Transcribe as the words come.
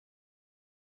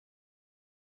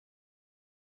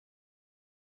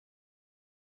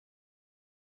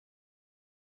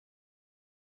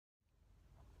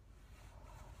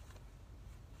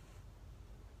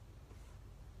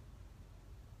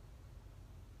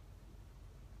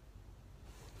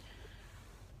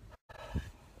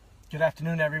Good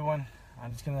afternoon, everyone.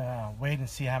 I'm just gonna wait and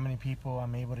see how many people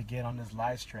I'm able to get on this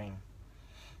live stream.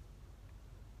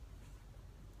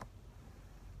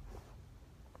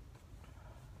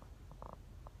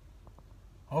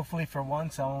 Hopefully for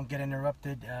once I won't get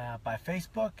interrupted by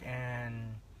Facebook,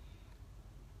 and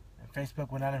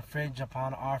Facebook will not infringe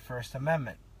upon our First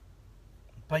Amendment.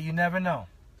 But you never know.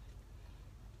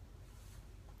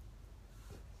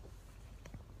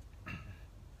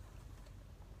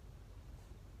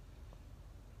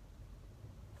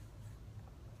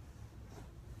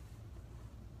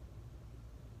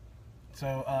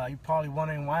 So you're probably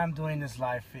wondering why I'm doing this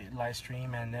live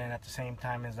stream, and then at the same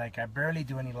time it's like I barely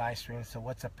do any live streams. So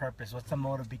what's the purpose? What's the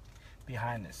motive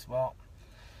behind this? Well,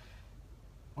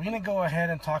 we're gonna go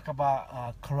ahead and talk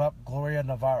about corrupt Gloria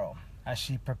Navarro as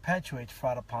she perpetuates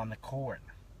fraud upon the court,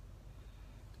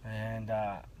 and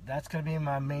that's gonna be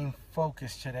my main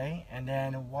focus today. And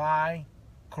then why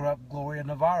corrupt Gloria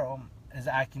Navarro is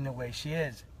acting the way she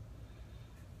is.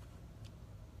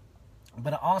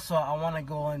 But also, I want to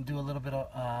go and do a little bit of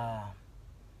a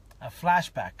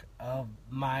flashback of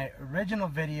my original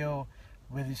video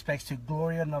with respect to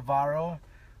Gloria Navarro,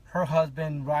 her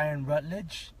husband Ryan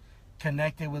Rutledge,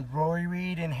 connected with Rory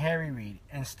Reid and Harry Reid,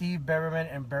 and Steve Barringer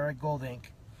and Barrick Gold INC,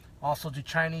 also to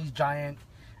Chinese giant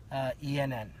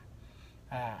ENN.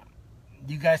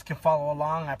 You guys can follow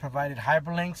along. I provided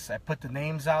hyperlinks. I put the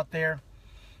names out there.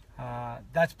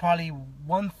 That's probably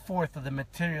 1/4 of the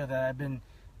material that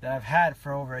I've had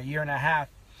for over a year and a half,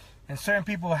 and certain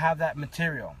people have that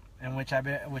material in which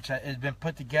has been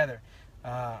put together.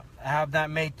 I have not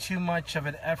made too much of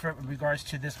an effort in regards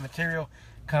to this material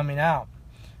coming out,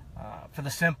 for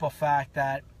the simple fact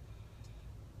that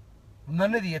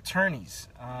none of the attorneys,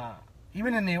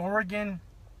 even in the Oregon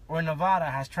or Nevada,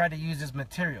 has tried to use this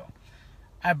material.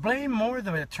 I blame more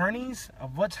the attorneys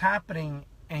of what's happening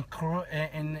in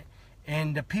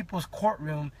the people's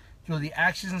courtroom through the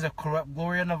actions of corrupt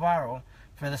Gloria Navarro,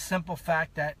 for the simple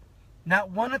fact that not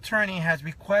one attorney has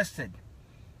requested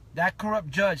that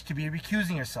corrupt judge to be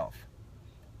recusing herself.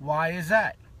 Why is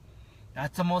that?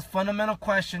 That's the most fundamental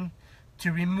question,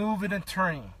 to remove an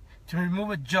attorney, to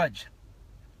remove a judge.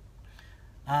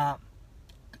 Corrupt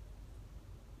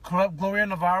Gloria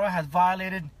Navarro has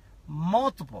violated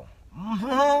multiple of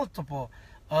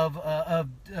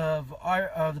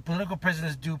the political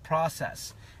prisoners' due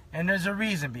process. And there's a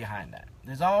reason behind that.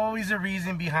 There's always a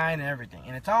reason behind everything.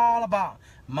 And it's all about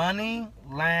money,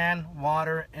 land,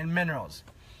 water, and minerals.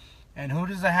 And who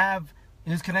does it have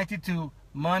who's connected to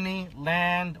money,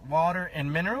 land, water,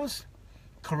 and minerals?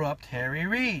 Corrupt Harry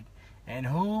Reid. And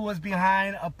who was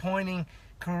behind appointing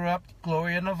corrupt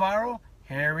Gloria Navarro?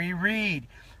 Harry Reid.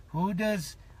 Who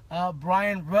does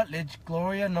Brian Rutledge,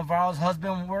 Gloria Navarro's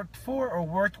husband, worked for or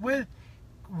worked with?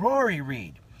 Rory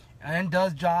Reid. And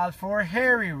does jobs for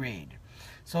Harry Reid.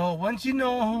 So once you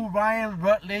know who Ryan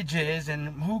Rutledge is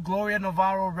and who Gloria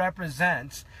Navarro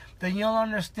represents, then you'll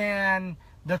understand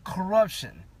the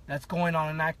corruption that's going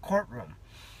on in that courtroom.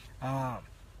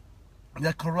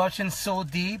 The corruption's so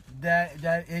deep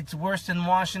that it's worse than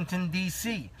Washington,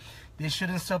 D.C. This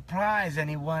shouldn't surprise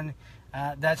anyone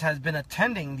that has been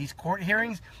attending these court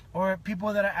hearings, or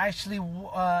people that are actually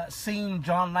seeing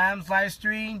John Lamb's live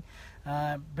stream,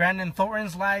 Brandon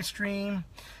Thornton's live stream.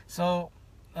 So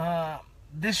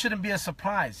this shouldn't be a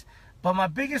surprise. But my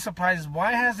biggest surprise is,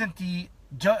 why hasn't the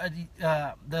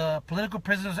political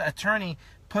prisoners attorney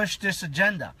pushed this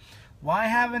agenda? Why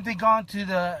haven't they gone to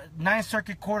the 9th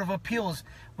Circuit Court of Appeals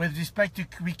with respect to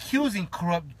recusing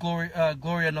corrupt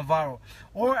Gloria Navarro,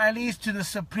 or at least to the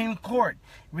Supreme Court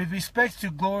with respect to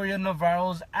Gloria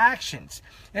Navarro's actions?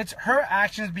 It's her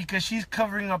actions because she's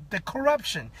covering up the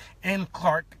corruption in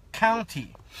Clark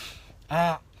County.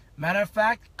 Matter of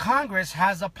fact, Congress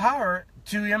has the power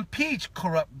to impeach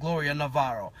corrupt Gloria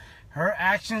Navarro. Her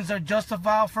actions are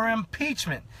justified for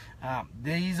impeachment.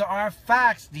 These are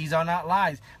facts. These are not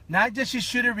lies. Not that she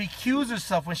should have recused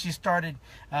herself when she started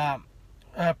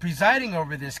presiding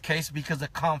over this case because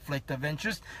of conflict of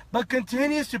interest, but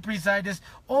continues to preside this,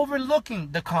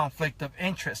 overlooking the conflict of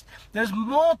interest. There's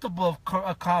multiple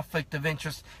conflict of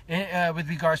interest with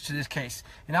regards to this case,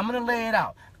 and I'm going to lay it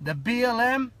out. The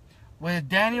BLM with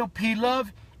Daniel P.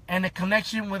 Love and the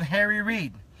connection with Harry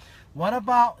Reid. What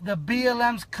about the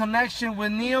BLM's connection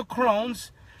with Neil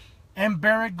Kronze and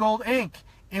Barrick Gold INC,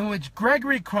 in which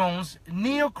Gregory Kronze,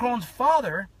 Neil Kronze's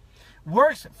father,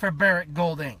 works for Barrick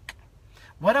Gold INC?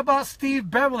 What about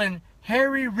Steve Barringer,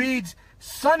 Harry Reid's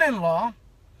son-in-law,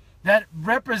 that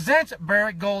represents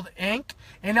Barrick Gold INC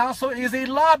and also is a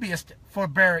lobbyist for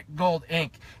Barrick Gold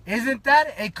INC? Isn't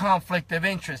that a conflict of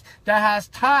interest that has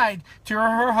tied to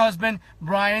her husband,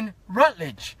 Brian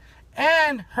Rutledge?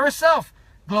 and herself,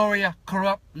 Gloria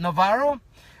Corrupt Navarro.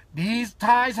 These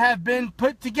ties have been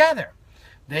put together.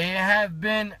 They have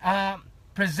been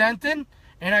presented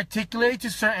and articulated to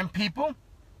certain people,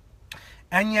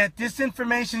 and yet this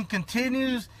information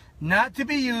continues not to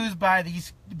be used by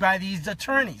these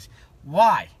attorneys.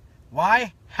 Why?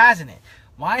 Why hasn't it?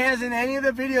 Why hasn't any of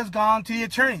the videos gone to the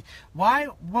attorneys? Why,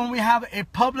 when we have a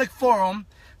public forum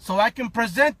so I can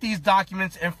present these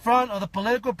documents in front of the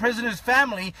political prisoner's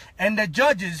family and the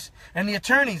judges and the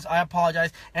attorneys, I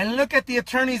apologize, and look at the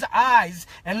attorney's eyes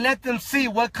and let them see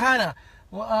what kind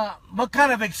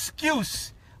of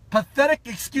excuse, pathetic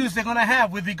excuse they're going to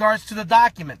have with regards to the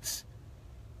documents?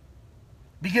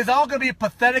 Because all going to be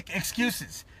pathetic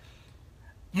excuses.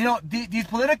 You know, these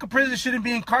political prisoners shouldn't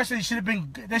be incarcerated.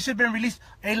 They should have been released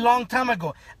a long time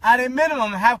ago. At a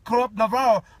minimum, have Corrupt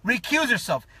Navarro recuse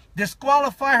herself,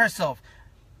 disqualify herself,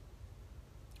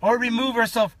 or remove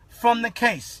herself from the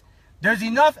case. There's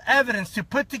enough evidence to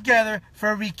put together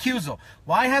for a recusal.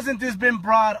 Why hasn't this been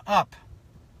brought up?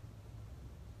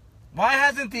 Why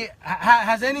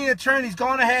has any attorneys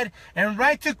gone ahead and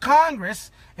write to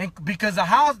Congress, and because the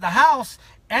House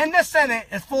and the Senate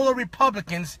is full of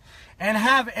Republicans, and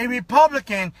have a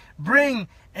Republican bring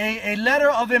a letter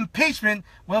of impeachment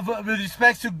with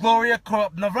respect to Gloria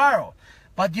Corrupt Navarro?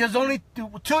 But there's only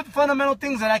two fundamental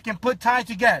things that I can put tied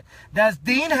together. That's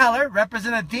Dean Heller,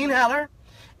 Representative Dean Heller,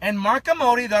 and Mark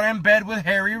Amoidi that are in bed with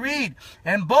Harry Reid.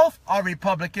 And both are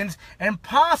Republicans and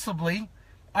possibly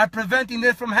are preventing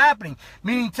this from happening.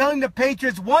 Meaning telling the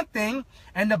Patriots one thing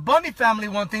and the Bundy family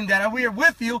one thing, that we are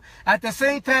with you, at the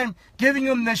same time giving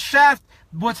them the shaft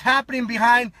what's happening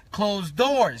behind closed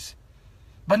doors.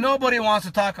 But nobody wants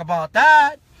to talk about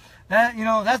that. That's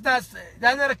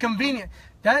not a convenient.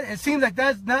 That it seems like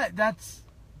does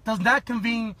not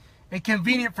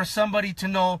convenient for somebody to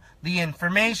know the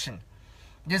information.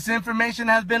 This information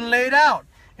has been laid out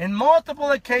in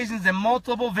multiple occasions in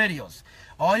multiple videos.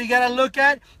 All you got to look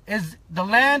at is the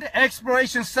land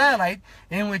exploration satellite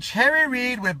in which Harry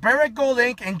Reid with Barrick Gold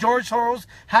Inc. and George Soros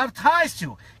have ties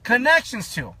to,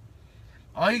 connections to.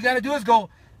 All you got to do is go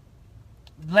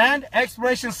land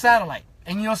exploration satellite,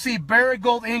 and you'll see Barrick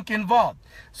Gold Inc. involved.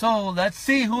 So let's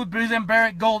see who is in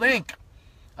Barrick Gold Inc.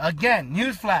 Again,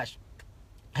 newsflash: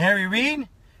 Harry Reid,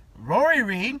 Rory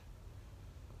Reid,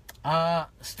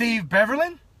 Steve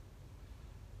Barringer,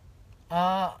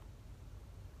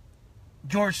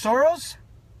 George Soros,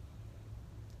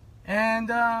 and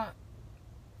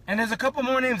there's a couple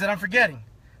more names that I'm forgetting.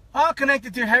 All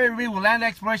connected to Harry Reid with land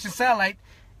exploration satellite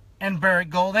and Barrick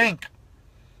Gold Inc.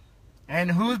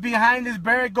 And who's behind this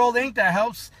Barrick Gold Inc. that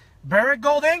helps Barrick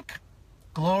Gold Inc.?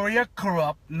 Gloria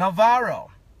Corrupt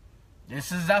Navarro.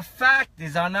 This is a fact.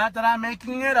 These are not that I'm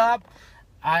making it up.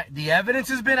 The evidence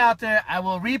has been out there. I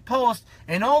will repost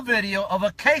an old video of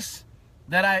a case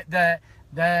that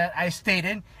I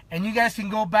stated, and you guys can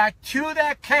go back to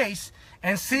that case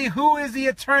and see who is the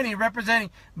attorney representing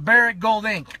Barrick Gold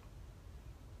Inc.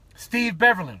 Steve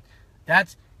Barringer.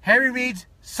 That's Harry Reid's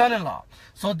son-in-law.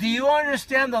 So do you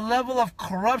understand the level of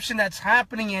corruption that's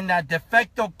happening in that de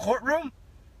facto courtroom?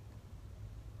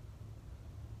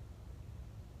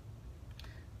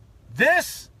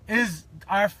 This is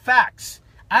our facts.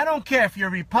 I don't care if you're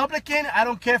Republican. I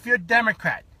don't care if you're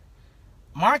Democrat.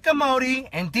 Mark Amoidi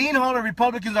and Dean Heller,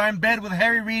 Republicans, are in bed with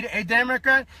Harry Reid, a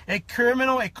Democrat, a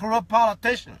criminal, a corrupt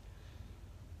politician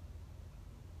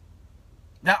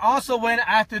that also went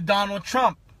after Donald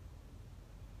Trump.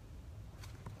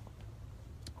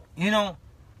 You know,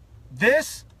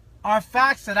 these are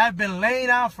facts that I've been laying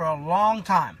out for a long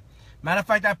time. Matter of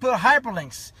fact, I put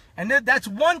hyperlinks, and that's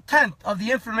 1/10 of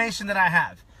the information that I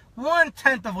have.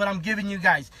 1/10 of what I'm giving you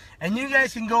guys. And you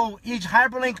guys can go each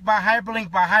hyperlink by hyperlink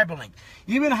by hyperlink.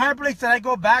 Even hyperlinks that I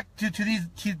go back to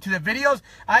the videos,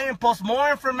 I can post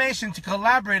more information to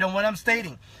collaborate on what I'm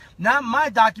stating. Not my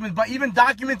documents, but even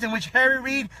documents in which Harry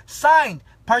Reid signed,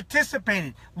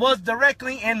 participated, was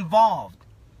directly involved.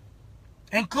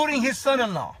 Including his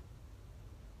son-in-law,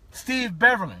 Steve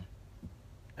Barringer.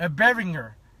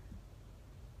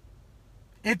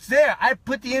 It's there. I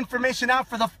put the information out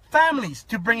for the families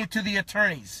to bring it to the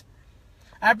attorneys.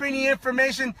 I bring the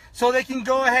information so they can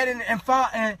go ahead and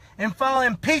file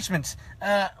impeachments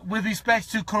with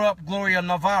respect to corrupt Gloria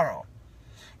Navarro.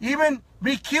 Even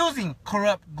recusing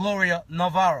corrupt Gloria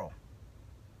Navarro.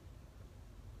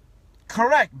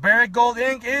 Correct. Barrick Gold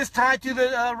Inc. is tied to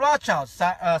the Rothschilds,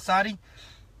 Sadie.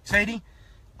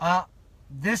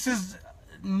 This is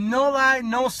no lie,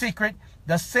 no secret.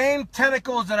 The same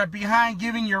tentacles that are behind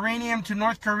giving uranium to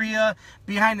North Korea,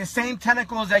 behind the same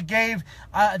tentacles that gave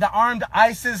the armed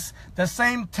ISIS, the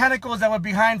same tentacles that were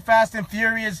behind Fast and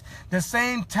Furious, the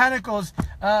same tentacles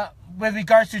with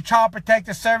regards to Child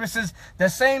Protective Services, the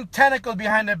same tentacles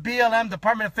behind the BLM,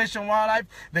 Department of Fish and Wildlife,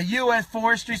 the U.S.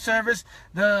 Forestry Service,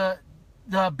 the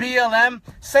BLM,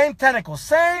 same tentacles,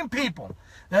 same people.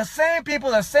 The same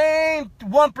people, the same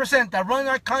 1% that run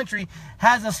our country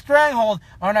has a stranglehold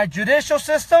on our judicial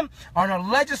system, on our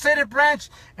legislative branch,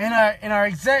 and our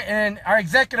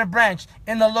executive branch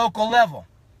in the local level.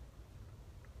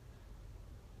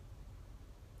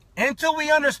 Until we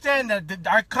understand that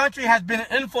our country has been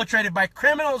infiltrated by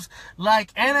criminals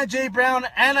like Anna J. Brown,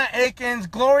 Anna Akins,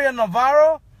 Gloria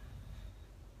Navarro,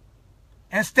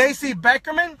 and Stacey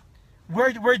Beckerman,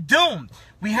 we're doomed.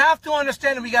 We have to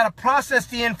understand that we got to process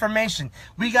the information.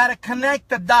 We got to connect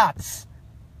the dots.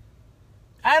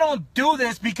 I don't do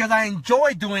this because I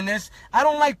enjoy doing this. I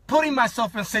don't like putting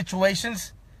myself in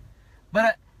situations.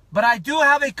 But I do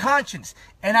have a conscience.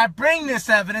 And I bring this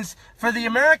evidence for the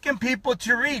American people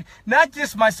to read. Not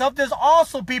just myself. There's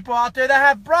also people out there that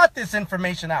have brought this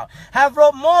information out. Have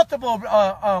wrote multiple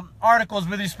articles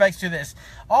with respect to this.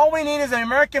 All we need is the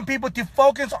American people to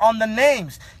focus on the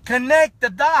names. Connect the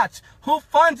dots. Who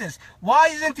funds this? Why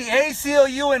isn't the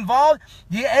ACLU involved?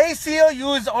 The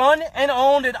ACLU is owned and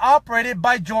operated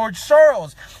by George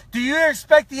Soros. Do you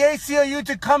expect the ACLU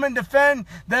to come and defend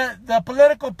the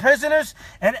political prisoners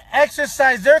and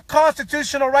exercise their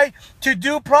constitutional right to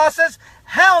due process?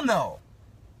 Hell no.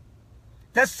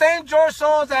 The same George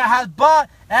Soros that has bought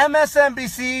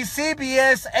MSNBC,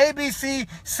 CBS, ABC,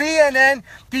 CNN,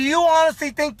 do you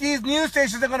honestly think these news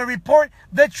stations are going to report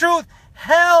the truth?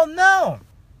 Hell no.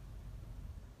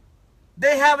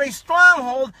 They have a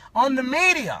stronghold on the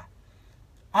media,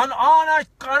 on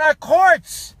our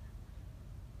courts.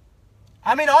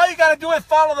 I mean, all you got to do is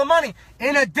follow the money.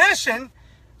 In addition,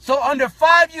 so under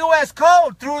 5 U.S.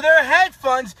 code, through their hedge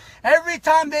funds, every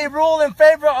time they rule in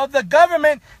favor of the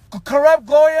government, corrupt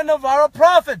Gloria Navarro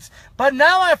profits. But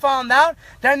now I found out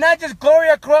that not just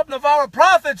Gloria corrupt Navarro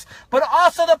profits, but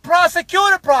also the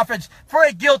prosecutor profits for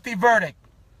a guilty verdict.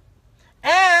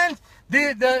 And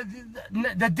the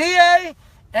DA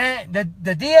and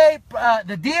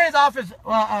the DA's office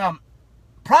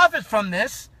profits from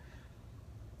this,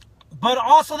 but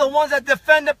also the ones that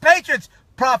defend the patriots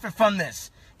profit from this.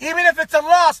 Even if it's a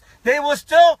loss, they will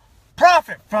still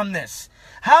profit from this.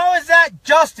 How is that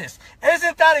justice?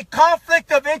 Isn't that a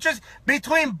conflict of interest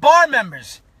between bar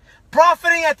members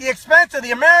profiting at the expense of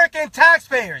the American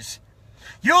taxpayers,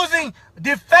 using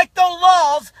de facto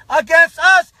laws against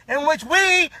us in which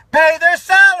we pay their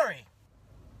salary?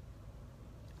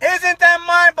 Isn't that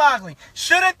mind-boggling?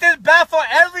 Shouldn't this baffle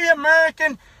every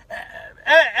American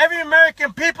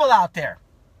people out there?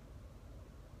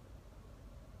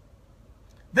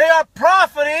 They are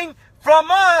profiting from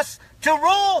us to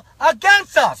rule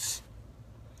against us.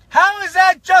 How is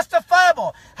that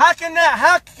justifiable? How can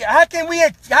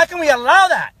we allow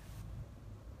that?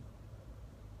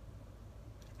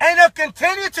 And they'll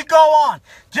continue to go on,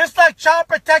 just like Child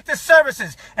Protective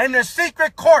Services and their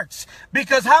secret courts,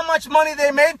 because how much money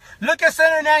they made. Look at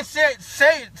Senator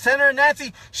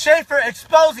Nancy Schaefer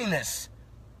exposing this.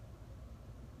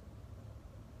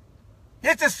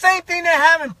 It's the same thing they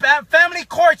have in family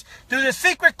courts through the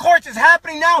secret courts is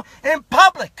happening now in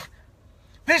public.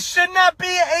 This should not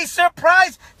be a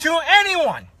surprise to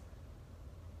anyone.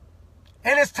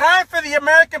 And it's time for the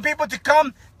American people to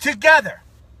come together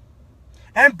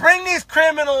and bring these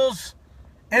criminals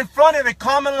in front of a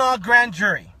common law grand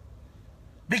jury.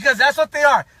 Because that's what they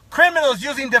are. Criminals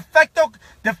using de facto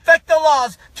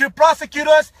laws to prosecute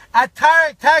us at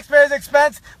taxpayers'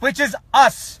 expense, which is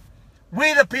us.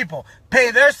 We the people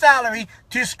pay their salary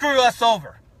to screw us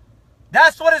over.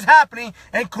 That's what is happening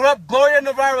in corrupt Gloria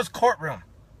Navarro's courtroom.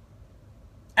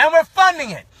 And we're funding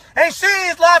it. And she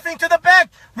is laughing to the bank.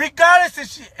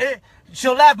 Regardless,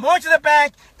 she'll laugh more to the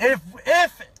bank if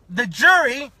the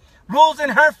jury rules in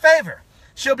her favor.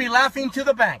 She'll be laughing to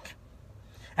the bank.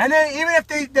 And then even if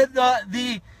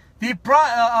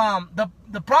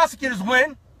the prosecutors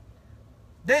win,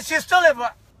 then she'll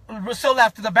still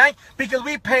laugh to the bank because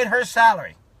we paid her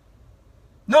salary.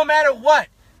 No matter what,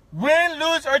 win,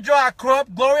 lose, or draw,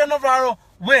 corrupt Gloria Navarro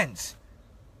wins.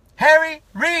 Harry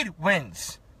Reid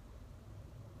wins.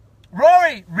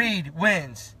 Rory Reid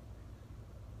wins.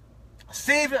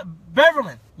 Steve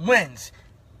Barringer wins.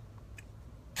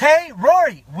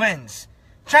 Rory wins.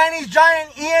 Chinese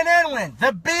giant ENN wins.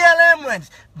 The BLM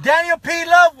wins. Daniel P.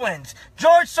 Love wins.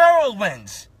 George Soros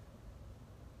wins.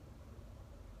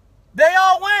 They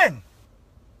all win.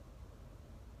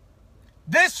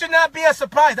 This should not be a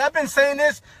surprise. I've been saying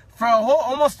this for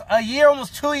almost a year,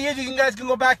 almost 2 years. You guys can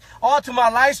go back all to my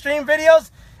live stream videos.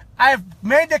 I've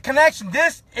made the connection.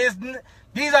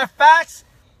 These are facts.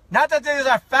 Not that these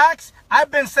are facts. I've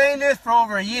been saying this for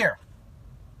over a year.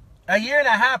 A year and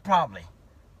a half, probably.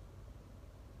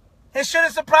 It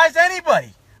shouldn't surprise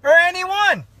anybody or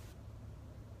anyone.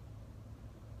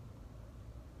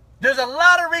 There's a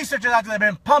lot of researchers out there that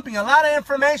have been pumping a lot of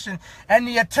information, and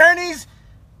the attorneys,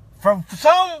 for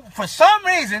some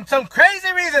reason, some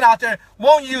crazy reason out there,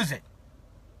 won't use it.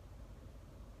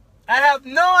 I have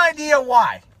no idea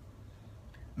why.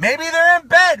 Maybe they're in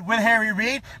bed with Harry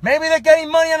Reid. Maybe they're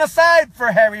getting money on the side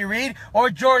for Harry Reid or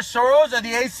George Soros or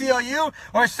the ACLU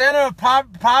or Center of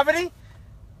Poverty.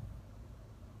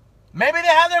 Maybe they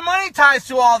have their money ties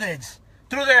to all this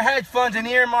through their hedge funds and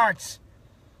earmarks.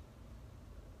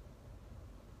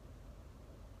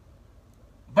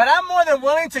 But I'm more than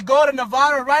willing to go to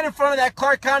Nevada right in front of that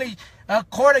Clark County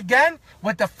court again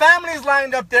with the families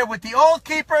lined up there with the Old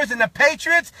Keepers and the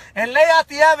Patriots and lay out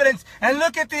the evidence and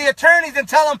look at the attorneys and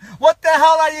tell them, what the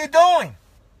hell are you doing?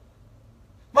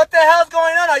 What the hell's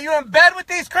going on? Are you in bed with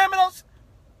these criminals?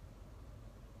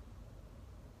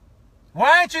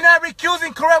 Why aren't you not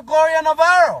recusing corrupt Gloria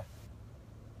Navarro?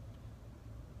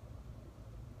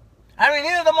 I mean,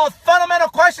 these are the most fundamental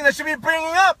questions that should be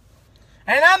bringing up.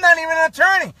 And I'm not even an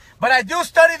attorney, but I do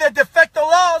study the de facto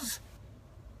laws,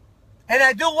 and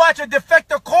I do watch the de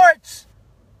facto courts.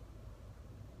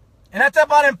 And that's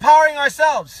about empowering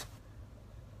ourselves.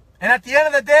 And at the end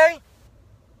of the day,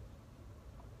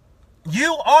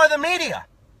 you are the media.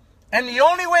 And the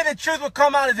only way the truth will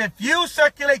come out is if you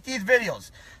circulate these videos.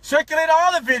 Circulate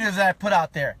all the videos that I put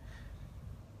out there.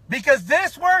 Because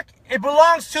this work, it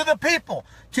belongs to the people,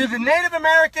 to the Native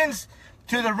Americans,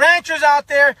 to the ranchers out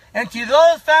there, and to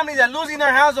those families that are losing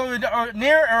their houses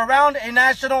near or around a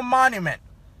national monument.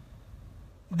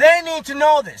 They need to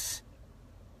know this.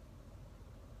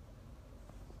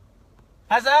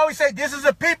 As I always say, this is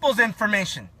the people's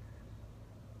information.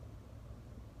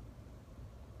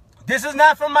 This is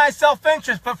not for my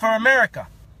self-interest, but for America.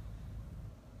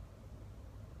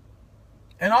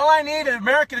 And all I need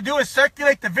America to do is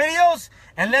circulate the videos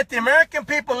and let the American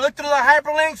people look through the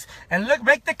hyperlinks and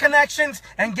make the connections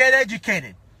and get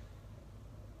educated.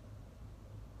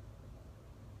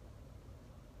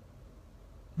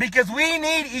 Because we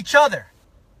need each other.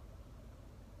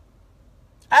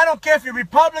 I don't care if you're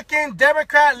Republican,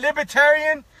 Democrat,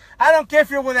 Libertarian. I don't care if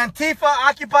you're with Antifa,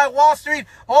 Occupy Wall Street,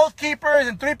 Oath Keepers,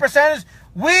 and 3%ers.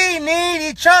 We need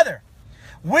each other.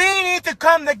 We need to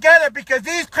come together because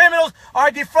these criminals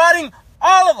are defrauding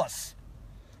all of us.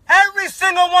 Every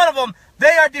single one of them,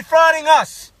 they are defrauding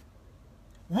us.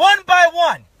 One by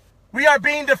one, we are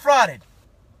being defrauded.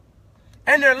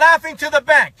 And they're laughing to the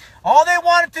bank. All they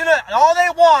want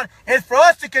is for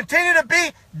us to continue to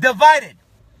be divided.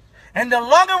 And the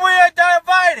longer we are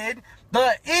divided,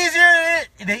 the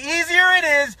easier it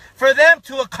is for them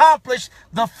to accomplish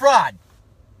the fraud.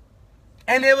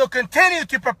 And they will continue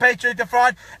to perpetuate the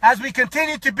fraud as we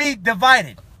continue to be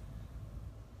divided.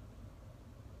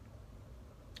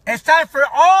 It's time for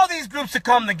all these groups to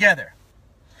come together.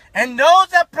 And those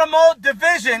that promote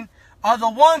division are the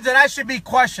ones that I should be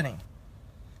questioning.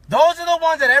 Those are the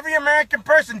ones that every American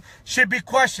person should be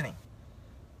questioning.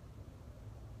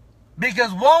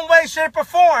 Because one way, shape, or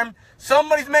form,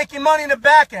 somebody's making money in the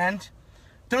back end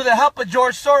through the help of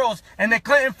George Soros and the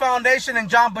Clinton Foundation and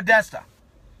John Podesta.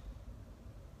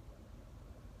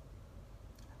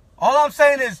 All I'm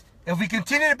saying is, if we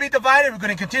continue to be divided, we're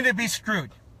going to continue to be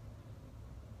screwed.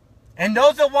 And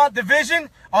those that want division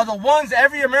are the ones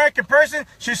every American person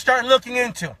should start looking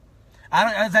into.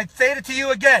 As I say it to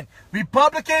you again,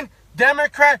 Republican,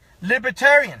 Democrat,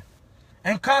 Libertarian,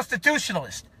 and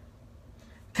Constitutionalist.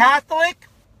 Catholic,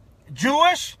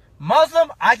 Jewish,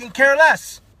 Muslim, I can care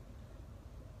less.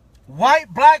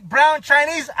 White, black, brown,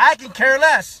 Chinese, I can care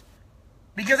less.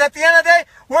 Because at the end of the day,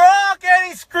 we're all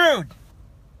getting screwed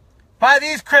by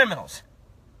these criminals.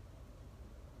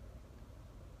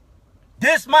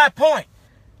 This is my point.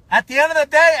 At the end of the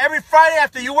day, every Friday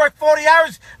after you work 40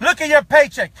 hours, look at your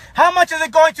paycheck. How much is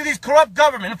it going to these corrupt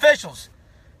government officials?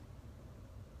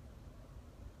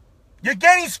 You're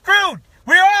getting screwed.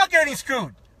 We're all getting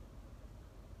screwed.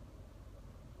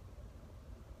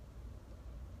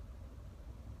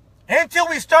 Until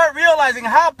we start realizing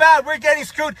how bad we're getting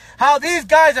screwed, how these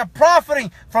guys are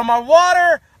profiting from our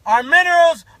water, our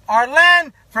minerals, our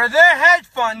land for their hedge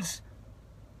funds,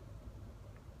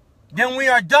 then we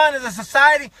are done as a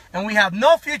society and we have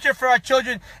no future for our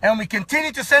children, and we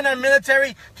continue to send our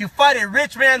military to fight a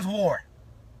rich man's war.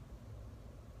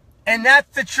 And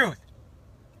that's the truth.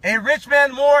 a rich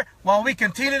man more while we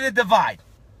continue to divide.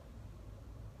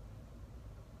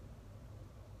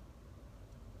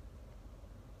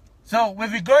 So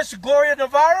with regards to Gloria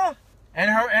Navarro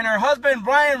and her husband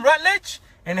Brian Rutledge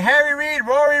and Harry Reid,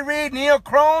 Rory Reid, Neil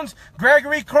Kronze,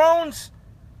 Gregory Kronze,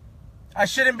 I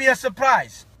shouldn't be a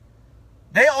surprise.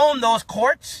 They own those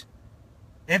courts.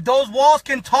 If those walls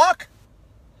can talk,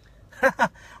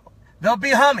 they'll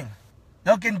be humming.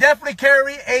 They can definitely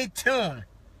carry a tune.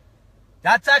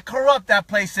 That's how corrupt that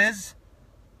place is.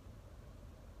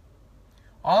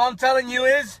 All I'm telling you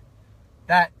is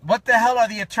that what the hell are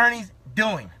the attorneys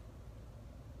doing?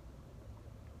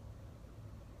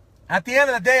 At the end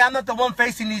of the day, I'm not the one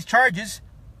facing these charges.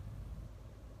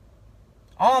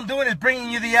 All I'm doing is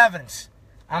bringing you the evidence.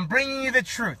 I'm bringing you the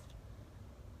truth.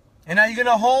 And are you going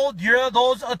to hold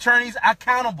those attorneys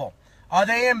accountable? Are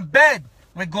they in bed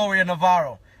with Gloria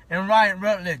Navarro and Ryan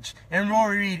Rutledge and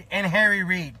Rory Reid and Harry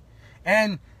Reid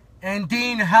and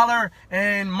Dean Heller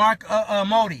and Mark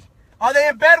Amoidi? Are they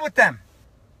in bed with them?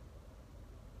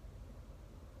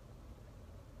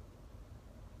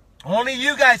 Only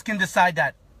you guys can decide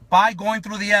that by going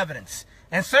through the evidence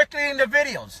and circulating the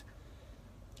videos.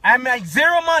 I make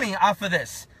zero money off of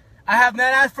this. I have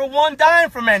not asked for one dime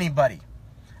from anybody.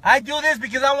 I do this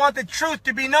because I want the truth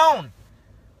to be known.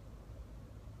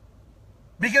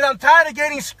 Because I'm tired of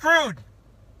getting screwed.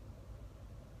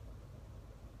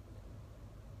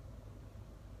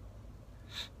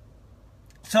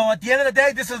 So at the end of the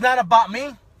day, this is not about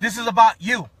me. This is about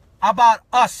you. About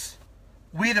us.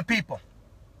 We the people.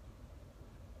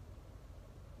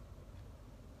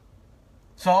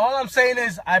 So all I'm saying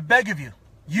is, I beg of you,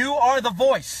 you are the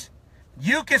voice.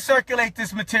 You can circulate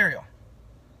this material.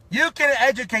 You can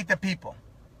educate the people.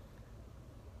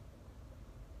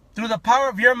 Through the power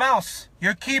of your mouse,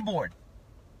 your keyboard,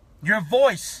 your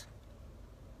voice.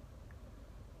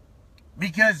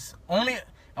 Because it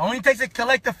only takes a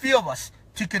collective few of us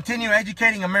to continue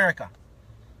educating America.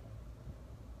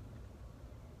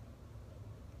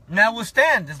 And I will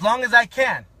stand as long as I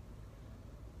can.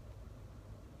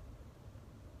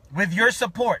 With your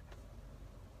support.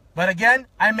 But again,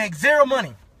 I make zero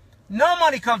money. No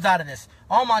money comes out of this.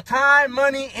 All my time,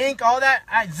 money, ink, all that,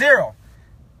 zero.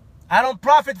 I don't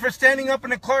profit for standing up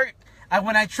in the court.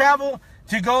 When I travel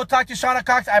to go talk to Shauna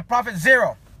Cox, I profit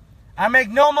zero. I make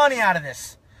no money out of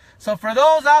this. So for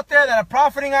those out there that are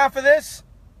profiting off of this,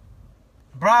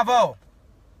 bravo.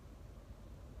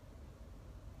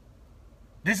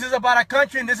 This is about our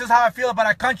country, and this is how I feel about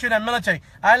our country and our military.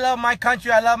 I love my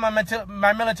country. I love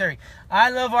my military.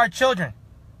 I love our children.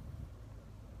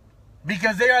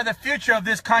 Because they are the future of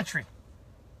this country.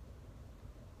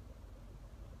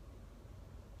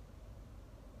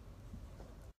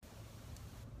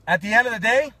 At the end of the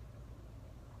day,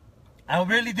 I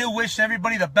really do wish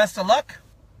everybody the best of luck.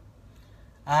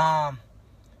 I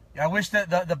wish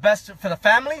the best for the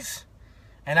families.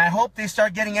 And I hope they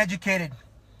start getting educated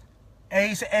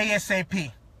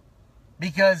ASAP,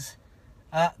 because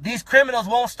these criminals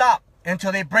won't stop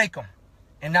until they break them,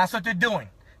 and that's what they're doing,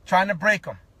 trying to break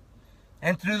them.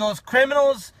 And through those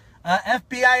criminals,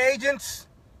 FBI agents,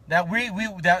 that we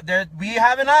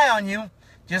have an eye on you,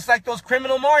 just like those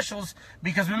criminal marshals.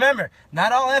 Because remember,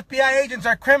 not all FBI agents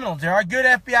are criminals. There are good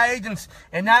FBI agents,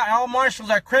 and not all marshals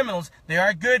are criminals. There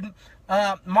are good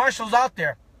marshals out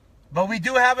there, but we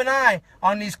do have an eye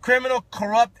on these criminal,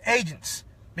 corrupt agents.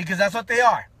 Because that's what they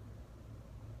are.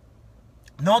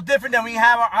 No different than we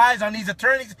have our eyes on these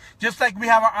attorneys, just like we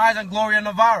have our eyes on Gloria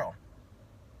Navarro.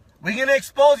 We're going to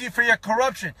expose you for your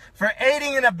corruption, for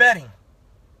aiding and abetting,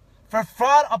 for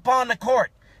fraud upon the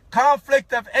court,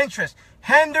 conflict of interest,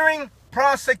 hindering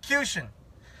prosecution,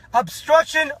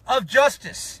 obstruction of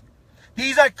justice.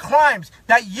 These are crimes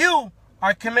that you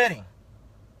are committing.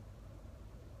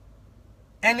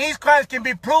 And these crimes can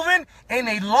be proven in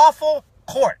a lawful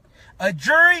court. A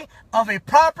jury of a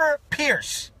proper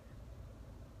peers.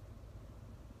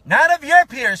 Not of your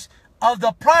peers, of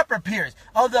the proper peers,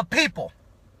 of the people.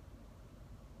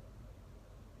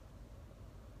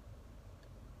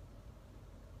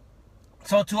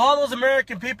 So to all those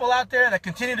American people out there that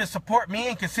continue to support me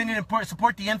and continue to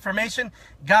support the information,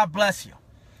 God bless you.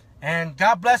 And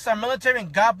God bless our military,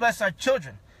 and God bless our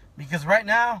children. Because right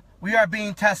now, we are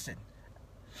being tested.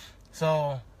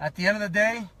 So at the end of the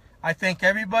day, I thank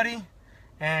everybody.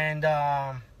 And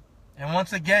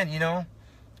once again, you know,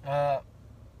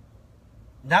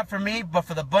 not for me, but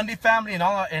for the Bundy family and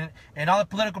all the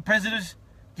political prisoners,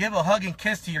 give a hug and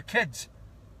kiss to your kids.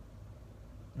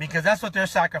 Because that's what they're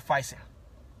sacrificing.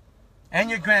 And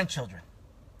your grandchildren.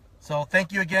 So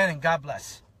thank you again, and God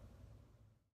bless.